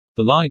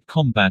The light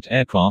combat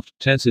aircraft,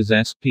 Tejas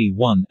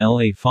SP-16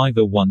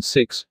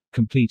 LA5016,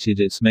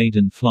 completed its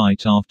maiden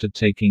flight after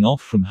taking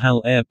off from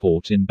HAL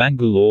Airport in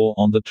Bangalore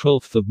on the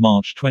 12th of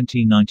March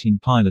 2019,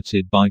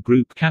 piloted by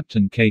Group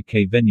Captain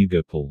KK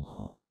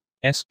Venugopal.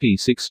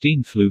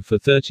 SP-16 flew for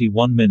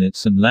 31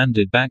 minutes and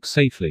landed back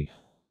safely.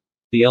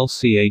 The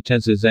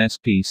LCA-Tejas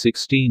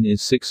SP-16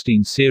 is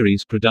 16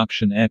 series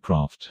production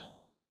aircraft.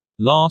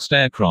 Last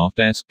aircraft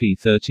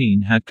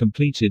SP-13 had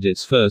completed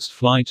its first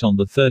flight on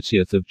the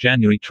 30th of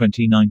January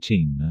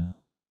 2019.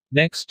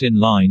 Next in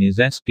line is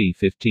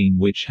SP-15,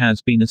 which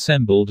has been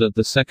assembled at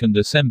the second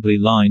assembly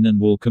line and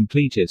will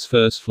complete its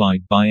first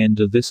flight by end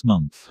of this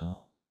month.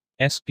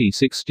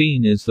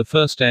 SP-16 is the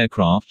first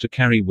aircraft to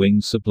carry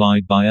wings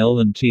supplied by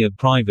LCA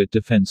private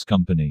defense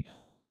company.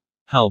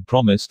 HAL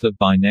promised that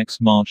by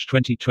next March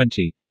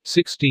 2020,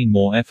 16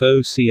 more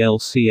FOC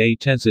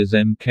LCA-Tejas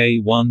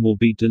Mk1 will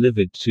be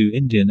delivered to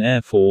Indian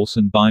Air Force,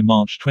 and by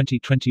March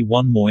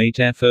 2021 more 8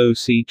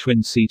 FOC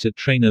Twin Seater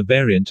Trainer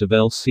variant of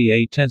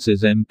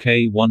LCA-Tejas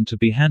Mk1 to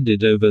be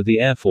handed over the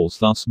Air Force,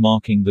 thus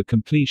marking the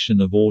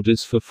completion of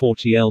orders for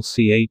 40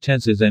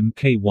 LCA-Tejas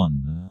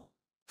Mk1.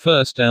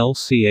 First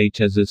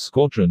LCA-Tejas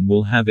squadron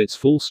will have its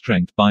full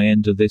strength by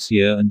end of this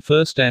year, and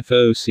first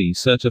FOC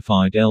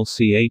certified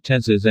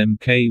LCA-Tejas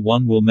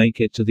Mk1 will make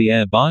it to the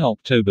air by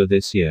October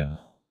this year.